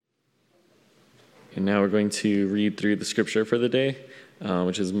And now we're going to read through the scripture for the day,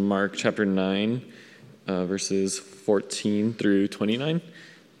 which is Mark chapter 9, verses 14 through 29,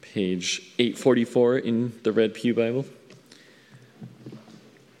 page 844 in the Red Pew Bible.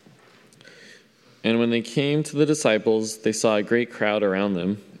 And when they came to the disciples, they saw a great crowd around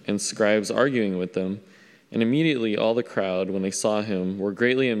them, and scribes arguing with them. And immediately all the crowd, when they saw him, were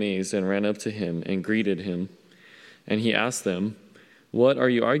greatly amazed and ran up to him and greeted him. And he asked them, "What are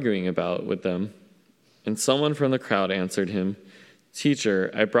you arguing about with them?" And someone from the crowd answered him, "Teacher,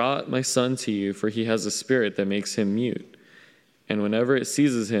 I brought my son to you, for he has a spirit that makes him mute. And whenever it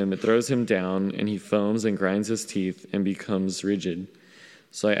seizes him, it throws him down, and he foams and grinds his teeth and becomes rigid.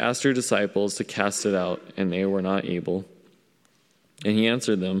 So I asked your disciples to cast it out, and they were not able." And he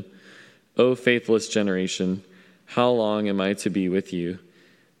answered them, "O faithless generation, how long am I to be with you?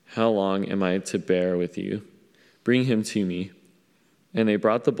 How long am I to bear with you? Bring him to me." And they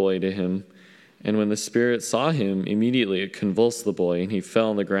brought the boy to him. And when the spirit saw him, immediately it convulsed the boy, and he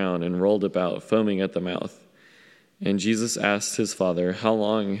fell on the ground and rolled about, foaming at the mouth. And Jesus asked his father, "How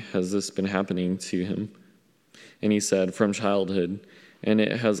long has this been happening to him?" And he said, "From childhood. And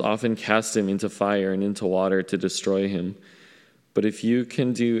it has often cast him into fire and into water to destroy him. But if you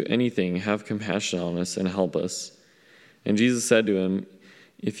can do anything, have compassion on us and help us." And Jesus said to him,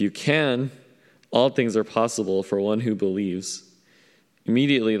 "If you can, all things are possible for one who believes."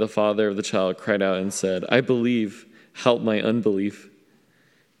 Immediately the father of the child cried out and said, "I believe, help my unbelief."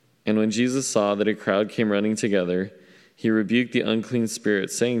 And when Jesus saw that a crowd came running together, he rebuked the unclean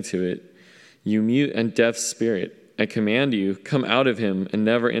spirit, saying to it, "You mute and deaf spirit, I command you, come out of him and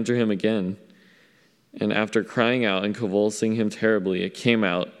never enter him again." And after crying out and convulsing him terribly, it came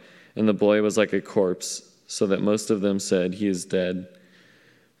out, and the boy was like a corpse, so that most of them said, "He is dead."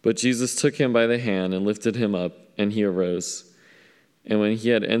 But Jesus took him by the hand and lifted him up, and he arose. And when he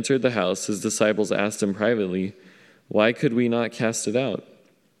had entered the house, his disciples asked him privately, "Why could we not cast it out?"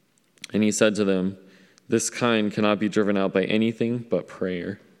 And he said to them, "This kind cannot be driven out by anything but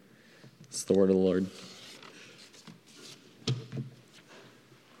prayer." It's the word of the Lord.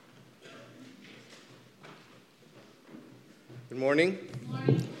 Good morning.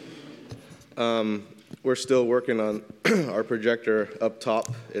 Good morning. We're still working on our projector up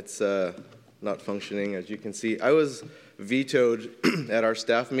top. It's not functioning, as you can see. I was vetoed at our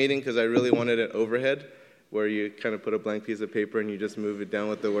staff meeting because I really wanted an overhead where you kind of put a blank piece of paper and you just move it down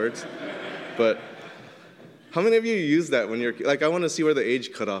with the words. But how many of you use that when you're, like, I want to see where the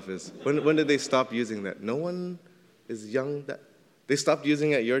age cutoff is. When did they stop using that? No one is young. They stopped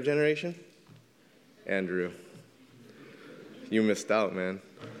using it at your generation? Andrew, you missed out, man.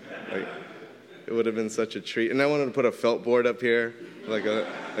 Like, it would have been such a treat. And I wanted to put a felt board up here,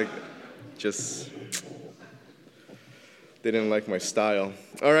 just, they didn't like my style.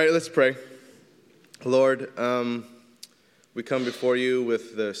 All right, let's pray. Lord, we come before you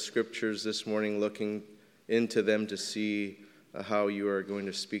with the scriptures this morning, looking into them to see how you are going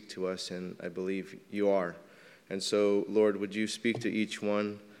to speak to us, and I believe you are. And so, Lord, would you speak to each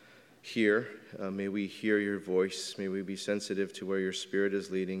one here? May we hear your voice. May we be sensitive to where your Spirit is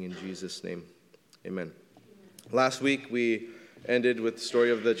leading. In Jesus' name, amen. Last week, we ended with the story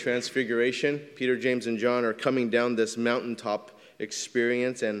of the Transfiguration. Peter, James, and John are coming down this mountaintop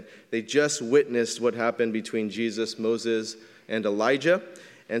experience, and they just witnessed what happened between Jesus, Moses, and Elijah.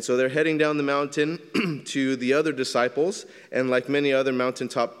 And so they're heading down the mountain to the other disciples, and like many other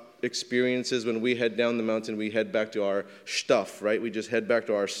mountaintop experiences, when we head down the mountain, we head back to our stuff, right? We just head back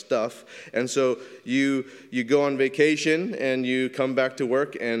to our stuff. And so you go on vacation, and you come back to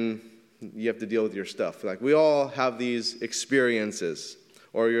work, and you have to deal with your stuff. Like, we all have these experiences.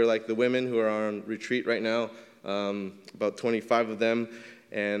 Or you're like the women who are on retreat right now, about 25 of them.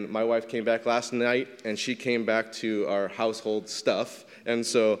 And my wife came back last night, and she came back to our household stuff. And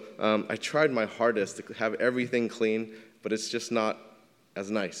so I tried my hardest to have everything clean, but it's just not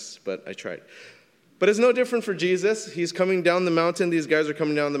as nice. But I tried. But it's no different for Jesus. He's coming down the mountain. These guys are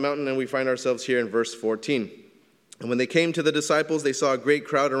coming down the mountain, and we find ourselves here in verse 14. And when they came to the disciples, they saw a great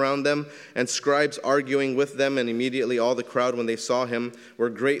crowd around them, and scribes arguing with them. And immediately all the crowd, when they saw him, were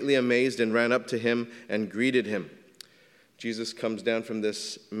greatly amazed and ran up to him and greeted him. Jesus comes down from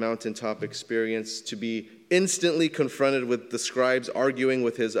this mountaintop experience to be instantly confronted with the scribes arguing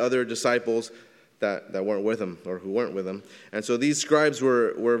with his other disciples that weren't with him, or who weren't with him. And so these scribes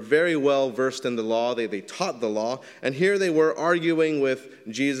were very well versed in the law. They taught the law. And here they were arguing with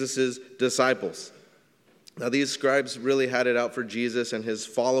Jesus' disciples. Now, these scribes really had it out for Jesus and his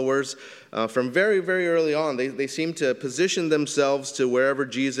followers from very, very early on. They seemed to position themselves to wherever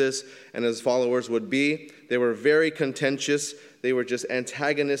Jesus and his followers would be. They were very contentious. They were just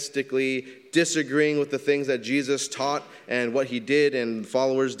antagonistically disagreeing with the things that Jesus taught and what he did and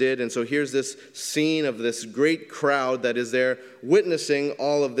followers did. And so here's this scene of this great crowd that is there witnessing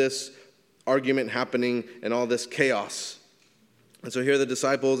all of this argument happening and all this chaos. And so here the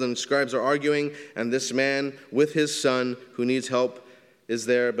disciples and scribes are arguing, and this man with his son who needs help is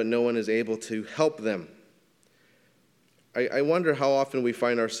there, but no one is able to help them. I wonder how often we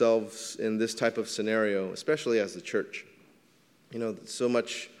find ourselves in this type of scenario, especially as the church. You know, so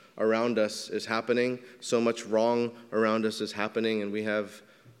much around us is happening, so much wrong around us is happening, and we have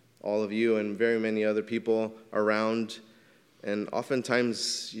all of you and very many other people around, and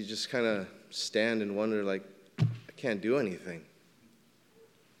oftentimes you just kind of stand and wonder, like, I can't do anything.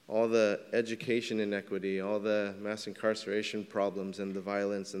 All the education inequity, all the mass incarceration problems and the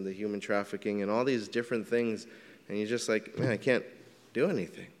violence and the human trafficking and all these different things, and you're just like, man, I can't do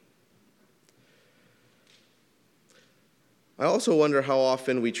anything. I also wonder how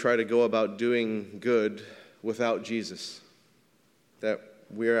often we try to go about doing good without Jesus. That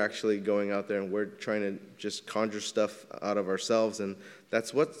we're actually going out there and we're trying to just conjure stuff out of ourselves, and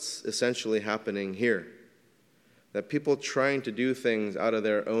that's what's essentially happening here. That people trying to do things out of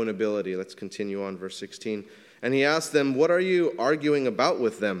their own ability. Let's continue on, verse 16. And he asked them, "What are you arguing about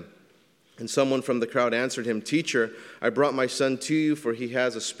with them?" And someone from the crowd answered him, "Teacher, I brought my son to you, for he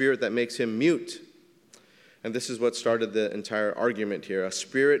has a spirit that makes him mute." And this is what started the entire argument here. A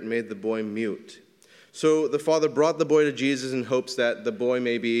spirit made the boy mute. So the father brought the boy to Jesus in hopes that the boy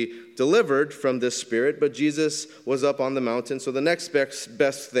may be delivered from this spirit, but Jesus was up on the mountain. So the next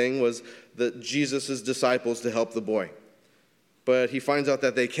best thing was Jesus' disciples to help the boy. But he finds out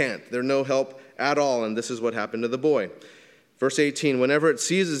that they can't. They're no help at all, and this is what happened to the boy. Verse 18, whenever it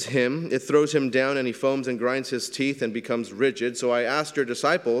seizes him, it throws him down, and he foams and grinds his teeth and becomes rigid. So I asked your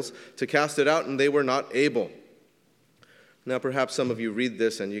disciples to cast it out, and they were not able. Now, perhaps some of you read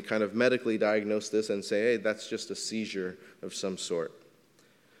this, and you kind of medically diagnose this and say, hey, that's just a seizure of some sort.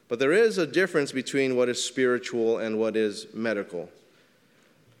 But there is a difference between what is spiritual and what is medical.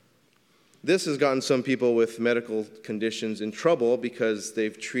 This has gotten some people with medical conditions in trouble because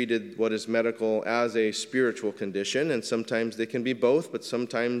they've treated what is medical as a spiritual condition, and sometimes they can be both, but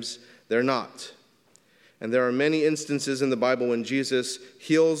sometimes they're not. And there are many instances in the Bible when Jesus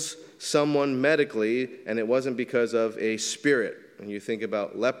heals someone medically, and it wasn't because of a spirit. And you think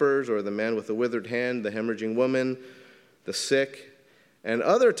about lepers or the man with the withered hand, the hemorrhaging woman, the sick. And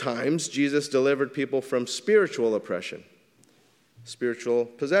other times, Jesus delivered people from spiritual oppression, spiritual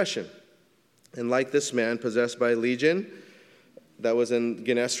possession. And like this man possessed by Legion that was in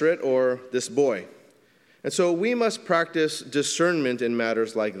Gennesaret, or this boy. And so we must practice discernment in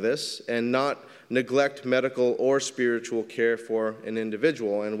matters like this and not neglect medical or spiritual care for an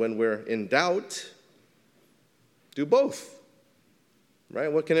individual. And when we're in doubt, do both.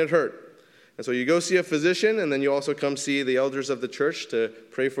 Right? What can it hurt? And so you go see a physician, and then you also come see the elders of the church to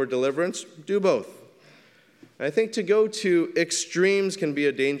pray for deliverance. Do both. And I think to go to extremes can be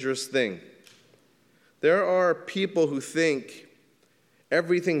a dangerous thing. There are people who think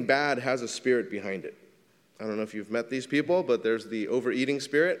everything bad has a spirit behind it. I don't know if you've met these people, but there's the overeating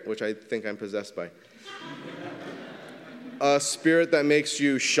spirit, which I think I'm possessed by. A spirit that makes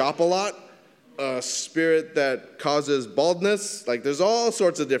you shop a lot. A spirit that causes baldness. Like, there's all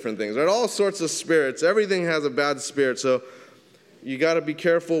sorts of different things. There are all sorts of spirits. Everything has a bad spirit. So you got to be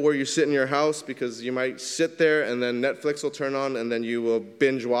careful where you sit in your house, because you might sit there and then Netflix will turn on and then you will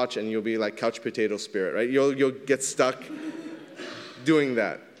binge watch and you'll be like couch potato spirit, right? You'll get stuck doing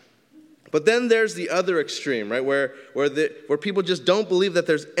that. But then there's the other extreme, right, where people just don't believe that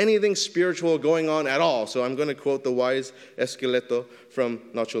there's anything spiritual going on at all. So I'm going to quote the wise Esqueleto from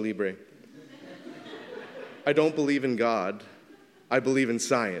Nacho Libre. I don't believe in God. I believe in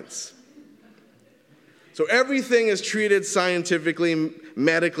science. So everything is treated scientifically,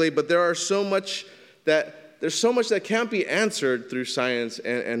 medically, but there's so much that can't be answered through science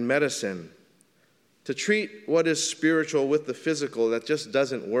and medicine. To treat what is spiritual with the physical, that just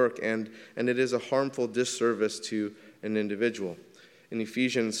doesn't work, and it is a harmful disservice to an individual. In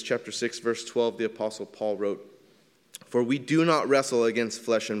Ephesians chapter 6, verse 12, the Apostle Paul wrote, "For we do not wrestle against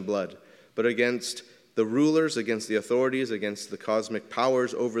flesh and blood, but against the rulers, against the authorities, against the cosmic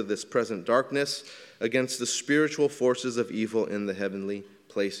powers over this present darkness, against the spiritual forces of evil in the heavenly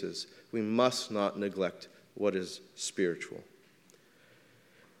places." We must not neglect what is spiritual.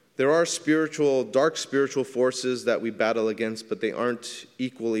 There are dark spiritual forces that we battle against, but they aren't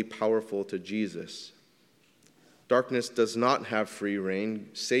equally powerful to Jesus. Darkness does not have free reign.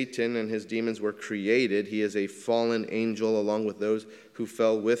 Satan and his demons were created. He is a fallen angel along with those who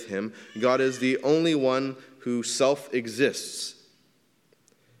fell with him. God is the only one who self-exists.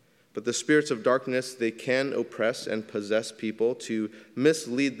 But the spirits of darkness, they can oppress and possess people to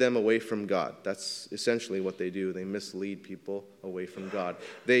mislead them away from God. That's essentially what they do. They mislead people away from God.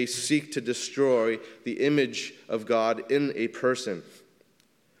 They seek to destroy the image of God in a person.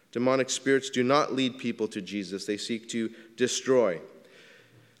 Demonic spirits do not lead people to Jesus. They seek to destroy.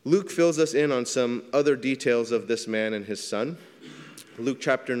 Luke fills us in on some other details of this man and his son. Luke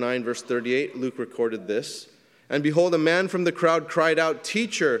chapter 9, verse 38, Luke recorded this. And behold, a man from the crowd cried out,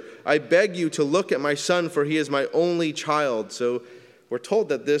 "Teacher, I beg you to look at my son, for he is my only child." So we're told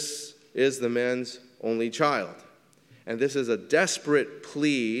that this is the man's only child. And this is a desperate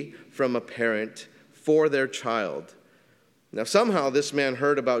plea from a parent for their child. Now, somehow this man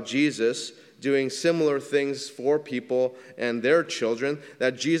heard about Jesus doing similar things for people and their children,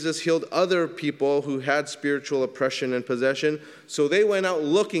 that Jesus healed other people who had spiritual oppression and possession. So they went out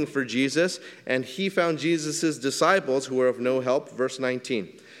looking for Jesus, and he found Jesus' disciples who were of no help. Verse 19.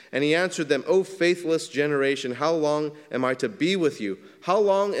 And he answered them, "O faithless generation, how long am I to be with you? How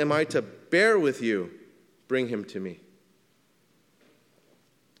long am I to bear with you? Bring him to me."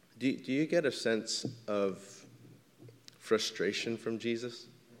 Do you get a sense of frustration from Jesus?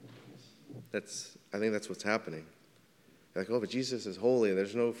 I think that's what's happening. Like, oh, but Jesus is holy.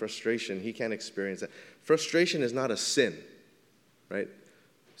 There's no frustration. He can't experience that. Frustration is not a sin, right?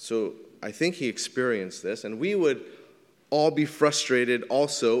 So I think he experienced this, and we would all be frustrated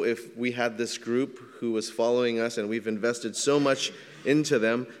also if we had this group who was following us and we've invested so much into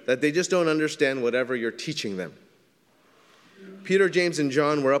them that they just don't understand whatever you're teaching them. Peter, James, and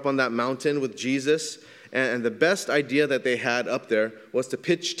John were up on that mountain with Jesus, and the best idea that they had up there was to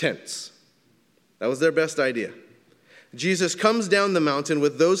pitch tents. That was their best idea. Jesus comes down the mountain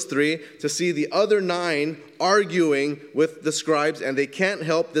with those three to see the other 9 arguing with the scribes, and they can't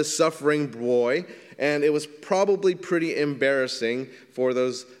help this suffering boy. And it was probably pretty embarrassing for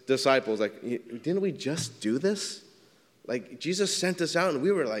those disciples. Like, didn't we just do this? Like, Jesus sent us out, and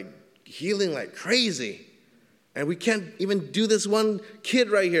we were like healing like crazy. And we can't even do this one kid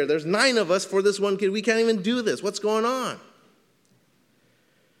right here. There's 9 of us for this one kid. We can't even do this. What's going on?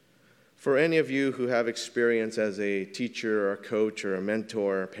 For any of you who have experience as a teacher or a coach or a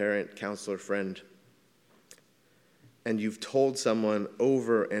mentor, a parent, counselor, friend, and you've told someone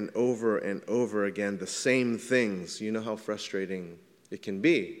over and over and over again the same things, you know how frustrating it can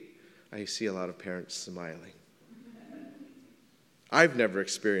be. I see a lot of parents smiling. I've never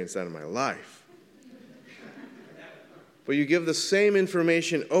experienced that in my life. But you give the same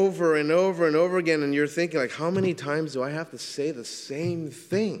information over and over and over again, and you're thinking, like, how many times do I have to say the same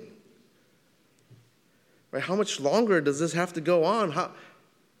thing? Right? How much longer does this have to go on?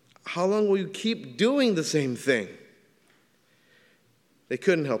 How long will you keep doing the same thing? They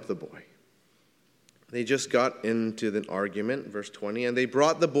couldn't help the boy. They just got into the argument, verse 20, and they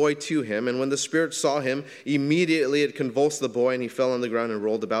brought the boy to him, and when the spirit saw him, immediately it convulsed the boy, and he fell on the ground and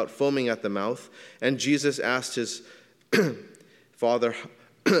rolled about, foaming at the mouth. And Jesus asked his father,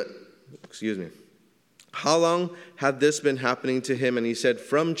 how long had this been happening to him? And he said,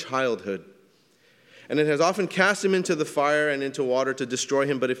 from childhood. And it has often cast him into the fire and into water to destroy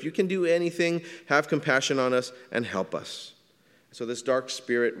him. But if you can do anything, have compassion on us and help us. So this dark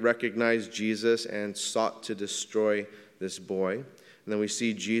spirit recognized Jesus and sought to destroy this boy. And then we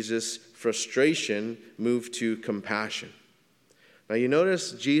see Jesus' frustration move to compassion. Now you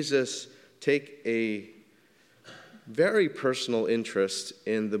notice Jesus take a very personal interest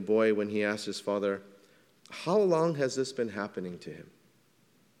in the boy when he asked his father, how long has this been happening to him?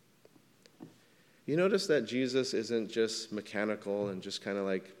 You notice that Jesus isn't just mechanical and just kind of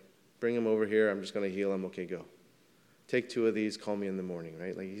like, bring him over here, I'm just going to heal him, okay, go. Take 2 of these, call me in the morning,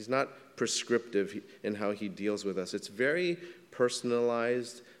 right? Like, he's not prescriptive in how he deals with us. It's very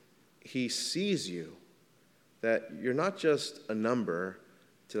personalized. He sees you, that you're not just a number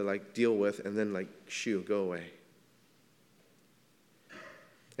to like deal with and then like, shoo, go away.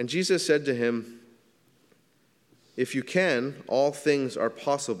 And Jesus said to him, if you can, all things are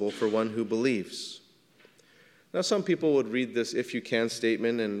possible for one who believes. Now, some people would read this "if you can"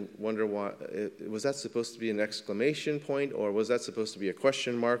 statement and wonder why. Was that supposed to be an exclamation point, or was that supposed to be a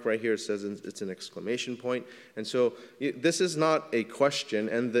question mark? Right here it says it's an exclamation point. And so this is not a question,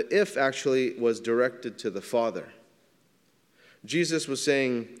 and the "if" actually was directed to the Father. Jesus was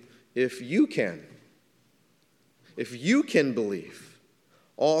saying, if you can believe,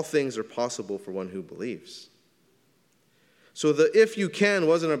 all things are possible for one who believes. So the if you can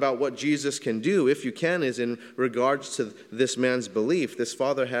wasn't about what Jesus can do. If you can is in regards to this man's belief. This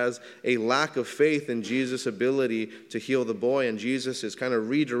father has a lack of faith in Jesus' ability to heal the boy, and Jesus is kind of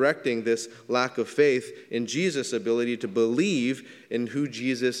redirecting this lack of faith in Jesus' ability to believe in who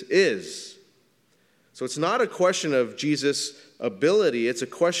Jesus is. So it's not a question of Jesus' ability, it's a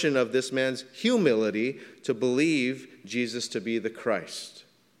question of this man's humility to believe Jesus to be the Christ.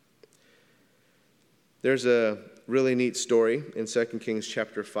 There's a really neat story in 2 Kings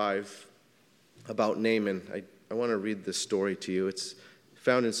chapter 5 about Naaman. I want to read this story to you. It's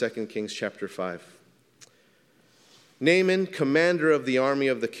found in 2 Kings chapter 5. Naaman, commander of the army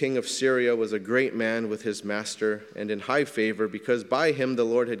of the king of Syria, was a great man with his master and in high favor, because by him the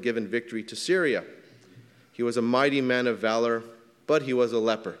Lord had given victory to Syria. He was a mighty man of valor, but he was a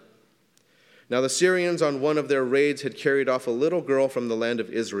leper. Now the Syrians on one of their raids had carried off a little girl from the land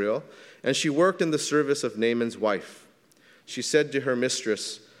of Israel, and she worked in the service of Naaman's wife. She said to her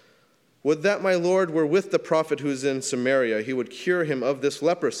mistress, "Would that my lord were with the prophet who is in Samaria, he would cure him of this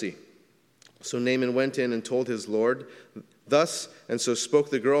leprosy." So Naaman went in and told his lord thus, and so spoke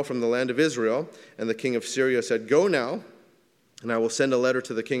the girl from the land of Israel. And the king of Syria said, "Go now, and I will send a letter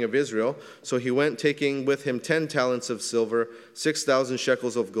to the king of Israel." So he went, taking with him 10 talents of silver, 6,000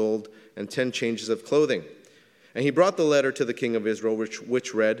 shekels of gold, and 10 changes of clothing. And he brought the letter to the king of Israel,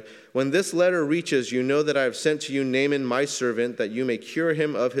 which read, "When this letter reaches you, know that I have sent to you Naaman my servant, that you may cure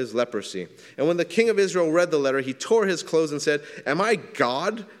him of his leprosy." And when the king of Israel read the letter, he tore his clothes and said, "Am I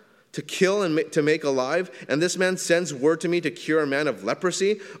God to kill and to make alive? And this man sends word to me to cure a man of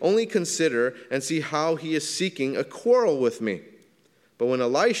leprosy? Only consider and see how he is seeking a quarrel with me." But when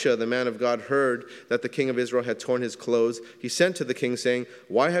Elisha, the man of God, heard that the king of Israel had torn his clothes, he sent to the king, saying,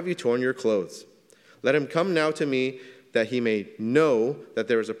 "Why have you torn your clothes? Let him come now to me, that he may know that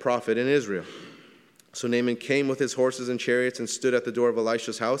there is a prophet in Israel." So Naaman came with his horses and chariots and stood at the door of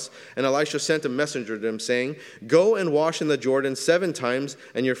Elisha's house. And Elisha sent a messenger to him, saying, "Go and wash in the Jordan 7 times,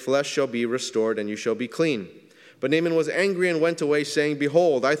 and your flesh shall be restored, and you shall be clean." But Naaman was angry and went away, saying,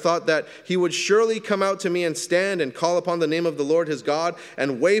 "Behold, I thought that he would surely come out to me and stand and call upon the name of the Lord his God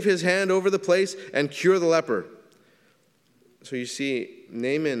and wave his hand over the place and cure the leper." So you see,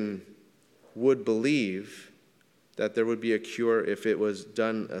 Naaman would believe that there would be a cure if it was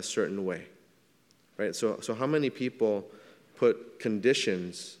done a certain way. Right? So how many people put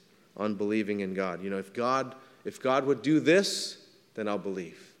conditions on believing in God? You know, if God would do this, then I'll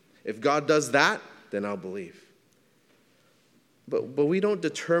believe. If God does that, then I'll believe. But we don't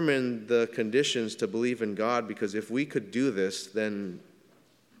determine the conditions to believe in God, because if we could do this, then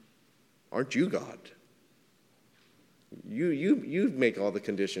aren't you God? You make all the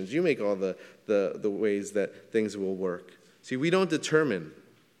conditions. You make all the ways that things will work. See, we don't determine.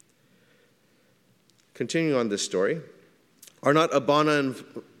 Continuing on this story, are not Abana and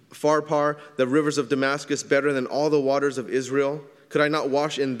Pharpar, the rivers of Damascus, better than all the waters of Israel? Could I not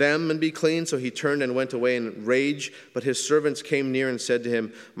wash in them and be clean? So he turned and went away in rage. But his servants came near and said to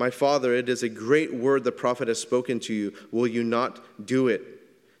him, "My father, it is a great word the prophet has spoken to you. Will you not do it?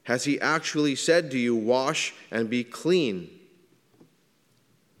 Has he actually said to you, 'Wash and be clean'?"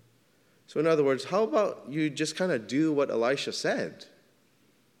 So in other words, how about you just kind of do what Elisha said?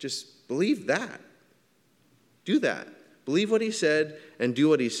 Just believe that. Do that. Believe what he said and do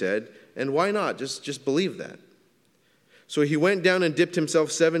what he said. And why not? Just believe that. So he went down and dipped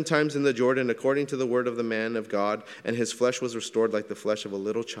himself 7 times in the Jordan, according to the word of the man of God, and his flesh was restored like the flesh of a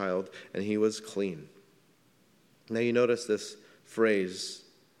little child, and he was clean. Now you notice this phrase,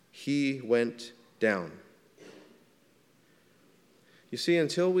 he went down. You see,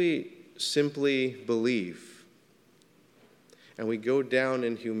 until we simply believe and we go down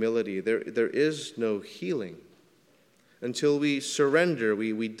in humility, there is no healing. Until we surrender,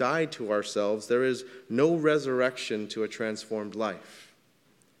 we die to ourselves, there is no resurrection to a transformed life.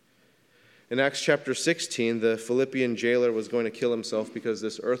 In Acts chapter 16, the Philippian jailer was going to kill himself because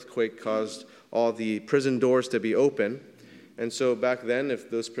this earthquake caused all the prison doors to be open. And so back then, if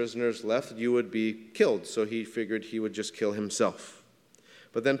those prisoners left, you would be killed. So he figured he would just kill himself.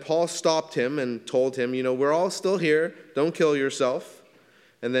 But then Paul stopped him and told him, we're all still here. Don't kill yourself.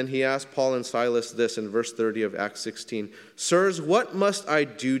 And then he asked Paul and Silas this in verse 30 of Acts 16, "Sirs, what must I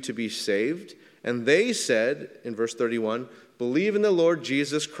do to be saved?" And they said, in verse 31, "Believe in the Lord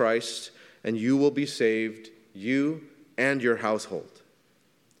Jesus Christ, and you will be saved, you and your household."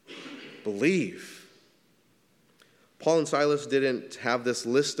 Believe. Paul and Silas didn't have this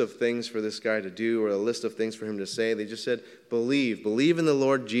list of things for this guy to do or a list of things for him to say. They just said, believe. Believe in the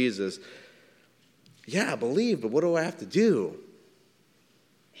Lord Jesus. Yeah, believe, but what do I have to do?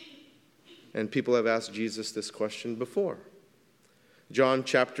 And people have asked Jesus this question before. John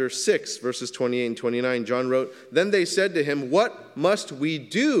chapter 6, verses 28 and 29, John wrote, "Then they said to him, 'What must we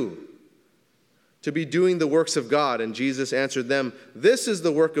do to be doing the works of God?' And Jesus answered them, 'This is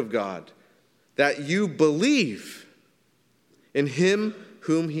the work of God, that you believe in him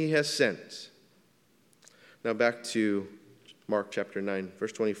whom he has sent.'" Now back to Mark chapter 9,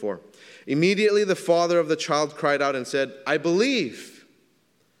 verse 24. "Immediately the father of the child cried out and said, 'I believe.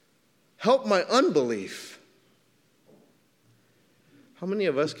 Help my unbelief.'" How many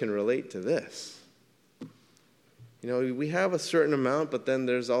of us can relate to this? You know, we have a certain amount, but then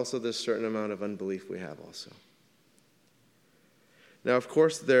there's also this certain amount of unbelief we have also. Now, of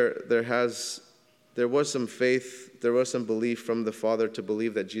course, there was some faith, there was some belief from the father to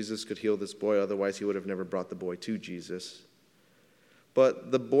believe that Jesus could heal this boy, otherwise he would have never brought the boy to Jesus.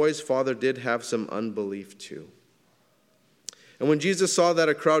 But the boy's father did have some unbelief too. And when Jesus saw that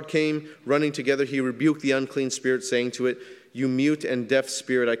a crowd came running together, he rebuked the unclean spirit, saying to it, "You mute and deaf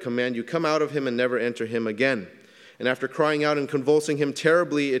spirit, I command you, come out of him and never enter him again." And after crying out and convulsing him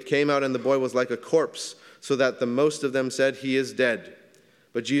terribly, it came out, and the boy was like a corpse, so that the most of them said, "He is dead."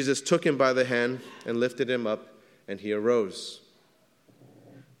 But Jesus took him by the hand and lifted him up, and he arose.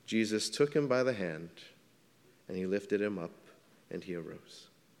 Jesus took him by the hand, and he lifted him up, and he arose.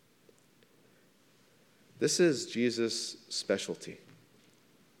 This is Jesus' specialty,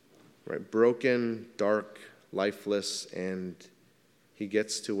 right? Broken, dark, lifeless, and he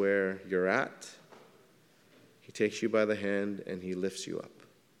gets to where you're at. He takes you by the hand and he lifts you up.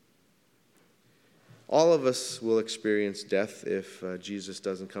 All of us will experience death if Jesus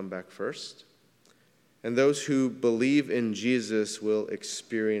doesn't come back first. And those who believe in Jesus will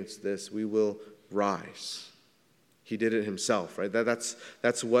experience this. We will rise. He did it himself, right?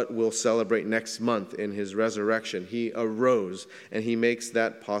 That's what we'll celebrate next month in his resurrection. He arose, and he makes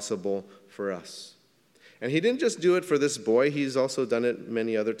that possible for us. And he didn't just do it for this boy. He's also done it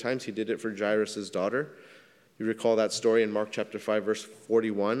many other times. He did it for Jairus' daughter. You recall that story in Mark chapter 5, verse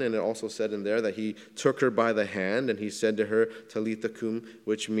 41, and it also said in there that he took her by the hand and he said to her, "Talitha cum,"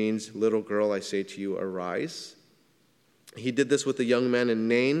 which means, "Little girl, I say to you, arise." He did this with the young man in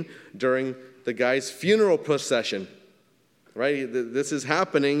Nain during the guy's funeral procession. Right? This is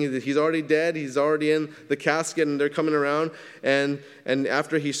happening. He's already dead. He's already in the casket, and they're coming around. And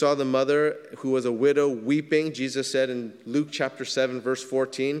after he saw the mother, who was a widow, weeping, Jesus said in Luke chapter 7, verse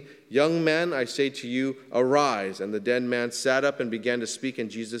 14, "Young man, I say to you, arise." And the dead man sat up and began to speak, and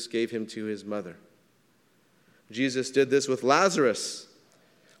Jesus gave him to his mother. Jesus did this with Lazarus.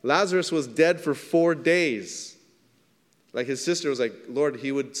 Lazarus was dead for 4 days. Like his sister was like, "Lord,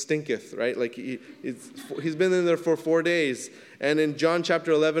 he would stinketh," right? Like he's been in there for 4 days. And in John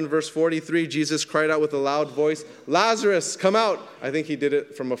chapter 11, verse 43, Jesus cried out with a loud voice, "Lazarus, come out." I think he did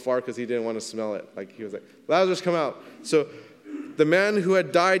it from afar because he didn't want to smell it. Like he was like, "Lazarus, come out." So the man who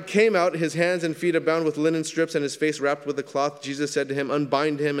had died came out, his hands and feet bound with linen strips and his face wrapped with a cloth. Jesus said to him,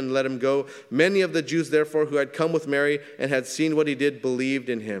 "Unbind him and let him go." Many of the Jews, therefore, who had come with Mary and had seen what he did, believed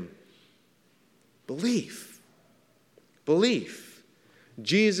in him. Belief.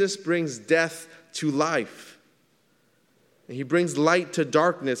 Jesus brings death to life. He brings light to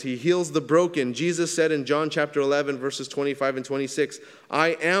darkness. He heals the broken. Jesus said in John chapter 11, verses 25 and 26, "I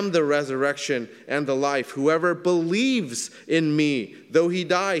am the resurrection and the life. Whoever believes in me, though he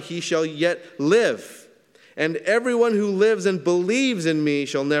die, he shall yet live. And everyone who lives and believes in me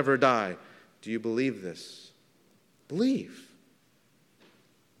shall never die." Do you believe this? Believe.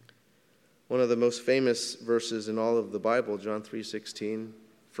 One of the most famous verses in all of the Bible, John 3:16,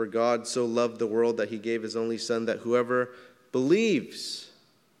 "For God so loved the world that he gave his only Son, that whoever believes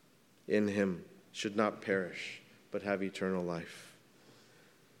in him should not perish, but have eternal life."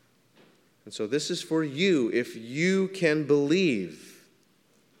 And so this is for you, if you can believe.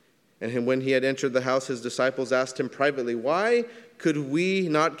 And when he had entered the house, his disciples asked him privately, "Why could we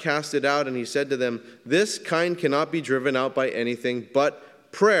not cast it out?" And he said to them, "This kind cannot be driven out by anything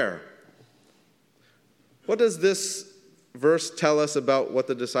but prayer." What does this verse tell us about what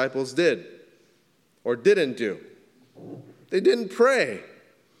the disciples did or didn't do? They didn't pray.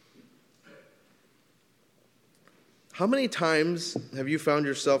 How many times have you found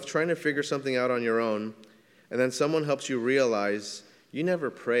yourself trying to figure something out on your own, and then someone helps you realize you never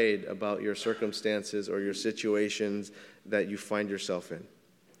prayed about your circumstances or your situations that you find yourself in?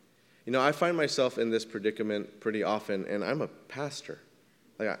 You know, I find myself in this predicament pretty often, and I'm a pastor.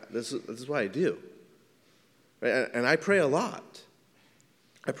 This is what I do. Right? And I pray a lot.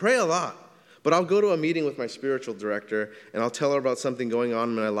 But I'll go to a meeting with my spiritual director, and I'll tell her about something going on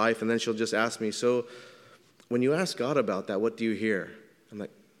in my life, and then she'll just ask me, "So when you ask God about that, what do you hear?" I'm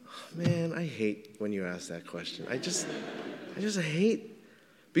like, Man, I hate when you ask that question. I just hate,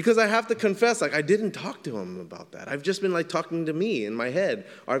 because I have to confess, like, I didn't talk to him about that. I've just been like talking to me in my head,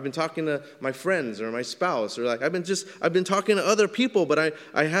 or I've been talking to my friends or my spouse, or like I've been talking to other people, but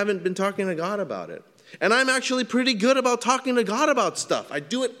I haven't been talking to God about it. And I'm actually pretty good about talking to God about stuff. I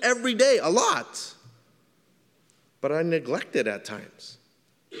do it every day, a lot. But I neglect it at times.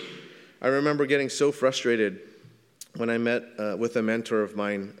 I remember getting so frustrated when I met with a mentor of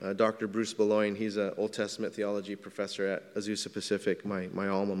mine, Dr. Bruce Boulogne. He's an Old Testament theology professor at Azusa Pacific, my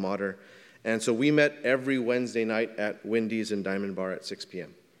alma mater. And so we met every Wednesday night at Wendy's in Diamond Bar at 6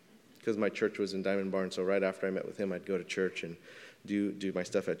 p.m. because my church was in Diamond Bar. And so right after I met with him, I'd go to church and do my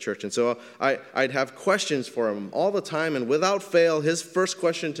stuff at church. And so I'd have questions for him all the time. And without fail, his first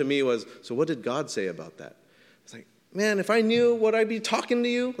question to me was, so what did God say about that? I was like, man, if I knew, would I be talking to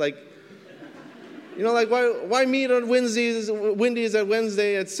you? Like, you know, like, why meet on Wendy's at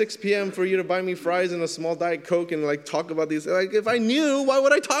Wednesday at 6 p.m. for you to buy me fries and a small Diet Coke and, like, talk about these? Like, if I knew, why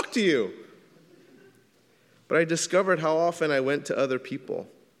would I talk to you? But I discovered how often I went to other people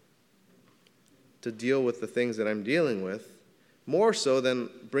to deal with the things that I'm dealing with, more so than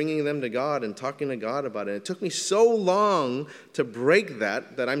bringing them to God and talking to God about it. It took me so long to break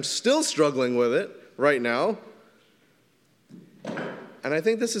that I'm still struggling with it right now. And I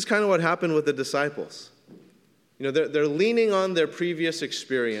think this is kind of what happened with the disciples. You know, they're leaning on their previous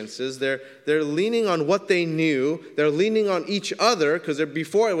experiences. They're leaning on what they knew. They're leaning on each other, because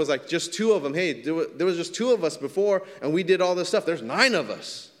before it was like just two of them. Hey, there was just two of us before, and we did all this stuff. There's 9 of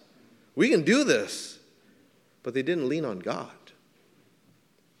us. We can do this. But they didn't lean on God.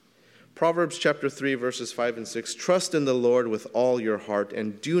 Proverbs chapter 3, verses 5 and 6. Trust in the Lord with all your heart,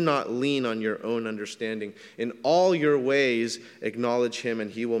 and do not lean on your own understanding. In all your ways acknowledge him,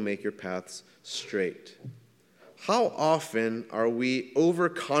 and he will make your paths straight. How often are we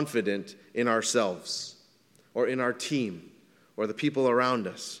overconfident in ourselves, or in our team, or the people around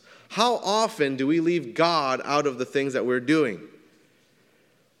us? How often do we leave God out of the things that we're doing?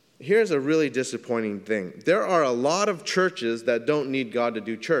 Here's a really disappointing thing. There are a lot of churches that don't need God to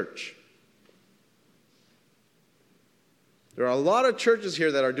do church. There are a lot of churches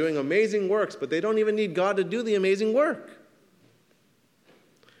here that are doing amazing works, but they don't even need God to do the amazing work.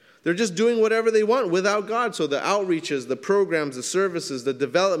 They're just doing whatever they want without God. So the outreaches, the programs, the services, the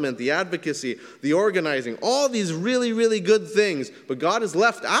development, the advocacy, the organizing, all these really, really good things, but God is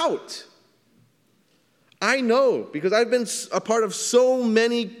left out. I know, because I've been a part of so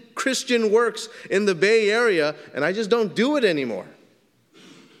many Christian works in the Bay Area, and I just don't do it anymore.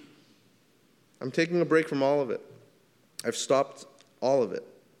 I'm taking a break from all of it. I've stopped all of it.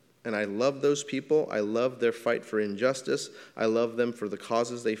 And I love those people. I love their fight for injustice. I love them for the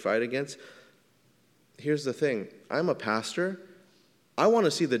causes they fight against. Here's the thing. I'm a pastor. I want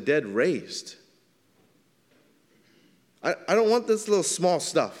to see the dead raised. I don't want this little small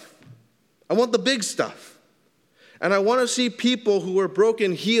stuff. I want the big stuff. And I want to see people who are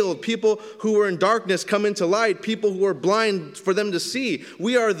broken healed, people who are in darkness come into light, people who are blind for them to see.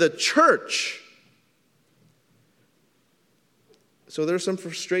 We are the church. So there's some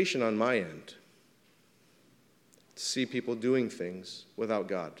frustration on my end to see people doing things without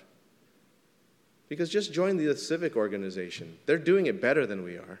God. Because just join the civic organization. They're doing it better than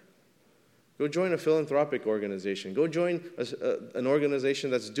we are. Go join a philanthropic organization. Go join an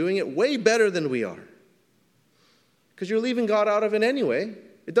organization that's doing it way better than we are. Because you're leaving God out of it anyway.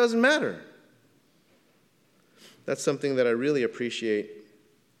 It doesn't matter. That's something that I really appreciate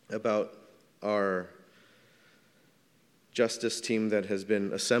about our justice team that has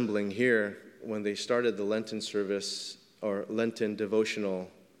been assembling here. When they started the Lenten service or Lenten devotional,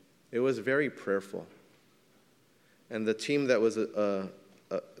 it was very prayerful. And the team that was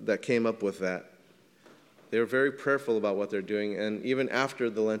that came up with that, they were very prayerful about what they're doing. And even after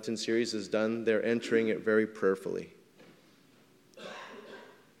the Lenten series is done, they're entering it very prayerfully.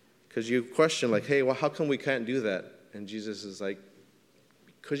 Because you question, like, hey, well, how come we can't do that? And Jesus is like,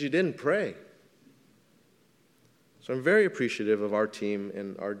 because you didn't pray. So I'm very appreciative of our team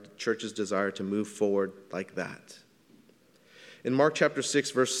and our church's desire to move forward like that. In Mark chapter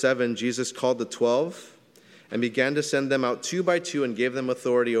 6, verse 7, Jesus called the 12 and began to send them out 2 by 2 and gave them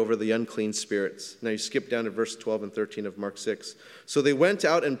authority over the unclean spirits. Now you skip down to verse 12 and 13 of Mark 6. So they went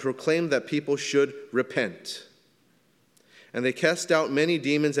out and proclaimed that people should repent. And they cast out many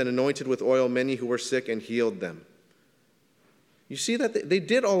demons and anointed with oil many who were sick and healed them. You see that they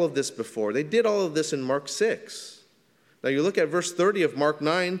did all of this before. They did all of this in Mark 6. Now you look at verse 30 of Mark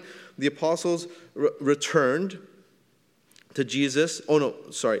 9, the apostles returned to Jesus.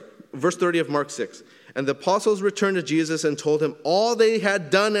 Verse 30 of Mark 6. And the apostles returned to Jesus and told him all they had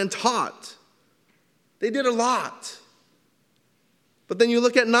done and taught. They did a lot. But then you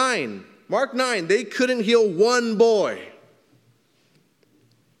look at 9. Mark 9, they couldn't heal one boy.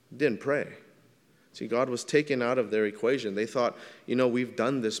 Didn't pray. See, God was taken out of their equation. They thought, we've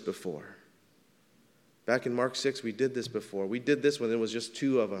done this before. Back in Mark 6, we did this before. We did this when there was just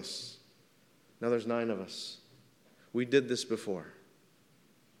 2 of us. Now there's 9 of us. We did this before.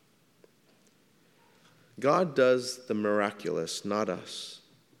 God does the miraculous, not us.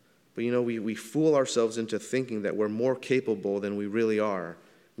 But we fool ourselves into thinking that we're more capable than we really are,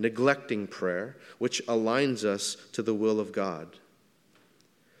 neglecting prayer, which aligns us to the will of God.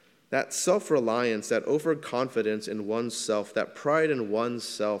 That self-reliance, that overconfidence in oneself, that pride in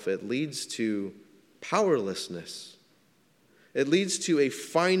oneself, it leads to powerlessness. It leads to a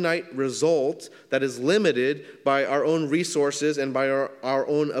finite result that is limited by our own resources and by our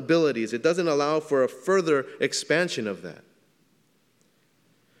own abilities. It doesn't allow for a further expansion of that.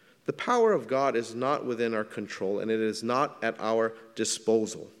 The power of God is not within our control, and it is not at our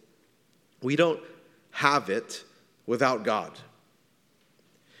disposal. We don't have it without God.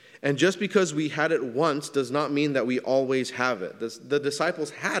 And just because we had it once does not mean that we always have it. The disciples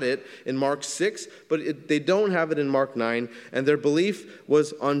had it in Mark 6, but they don't have it in Mark 9. And their belief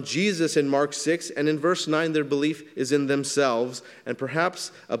was on Jesus in Mark 6. And in verse 9, their belief is in themselves. And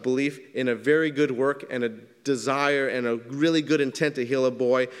perhaps a belief in a very good work and a desire and a really good intent to heal a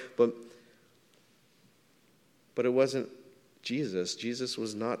boy. But it wasn't Jesus. Jesus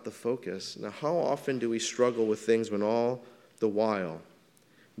was not the focus. Now, how often do we struggle with things when all the while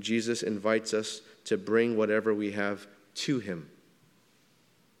Jesus invites us to bring whatever we have to him?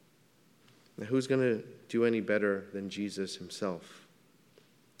 Now, who's going to do any better than Jesus himself?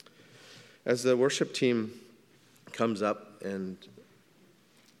 As the worship team comes up, and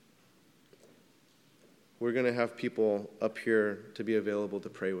we're going to have people up here to be available to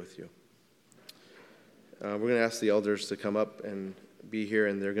pray with you. We're going to ask the elders to come up and be here,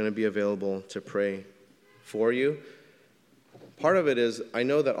 and they're going to be available to pray for you. Part of it is, I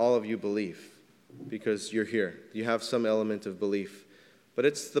know that all of you believe because you're here. You have some element of belief. But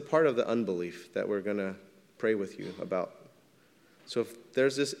it's the part of the unbelief that we're going to pray with you about. So if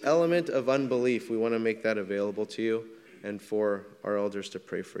there's this element of unbelief, we want to make that available to you and for our elders to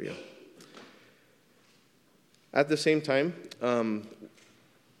pray for you. At the same time,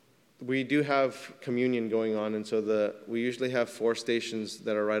 we do have communion going on, and so we usually have 4 stations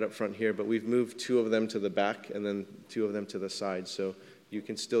that are right up front here, but we've moved 2 of them to the back and then 2 of them to the side, so you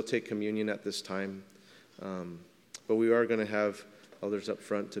can still take communion at this time. But we are going to have elders up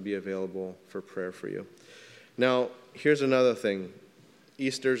front to be available for prayer for you. Now, here's another thing.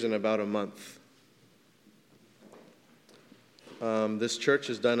 Easter's in about a month. This church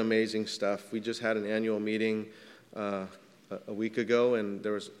has done amazing stuff. We just had an annual meeting a week ago, and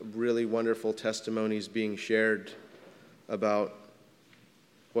there was really wonderful testimonies being shared about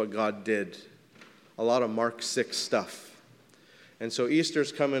what God did. A lot of Mark 6 stuff. And so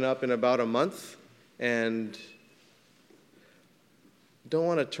Easter's coming up in about a month, and don't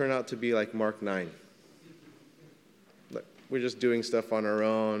want to turn out to be like Mark 9. We're just doing stuff on our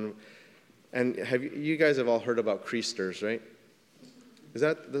own. And you guys have all heard about creasters, right? Is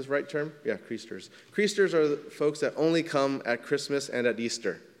that the right term? Yeah, creasters. Creasters are the folks that only come at Christmas and at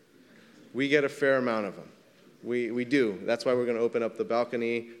Easter. We get a fair amount of them. We do. That's why we're going to open up the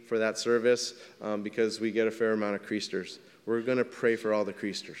balcony for that service, because we get a fair amount of creasters. We're going to pray for all the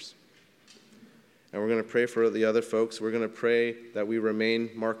creasters. And we're going to pray for the other folks. We're going to pray that we remain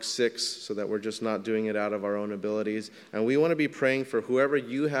Mark 6 so that we're just not doing it out of our own abilities. And we want to be praying for whoever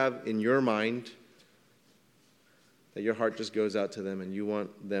you have in your mind, that your heart just goes out to them and you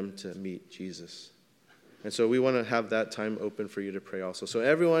want them to meet Jesus. And so we want to have that time open for you to pray also. So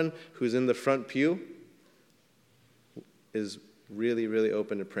everyone who's in the front pew is really, really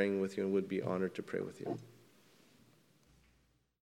open to praying with you and would be honored to pray with you.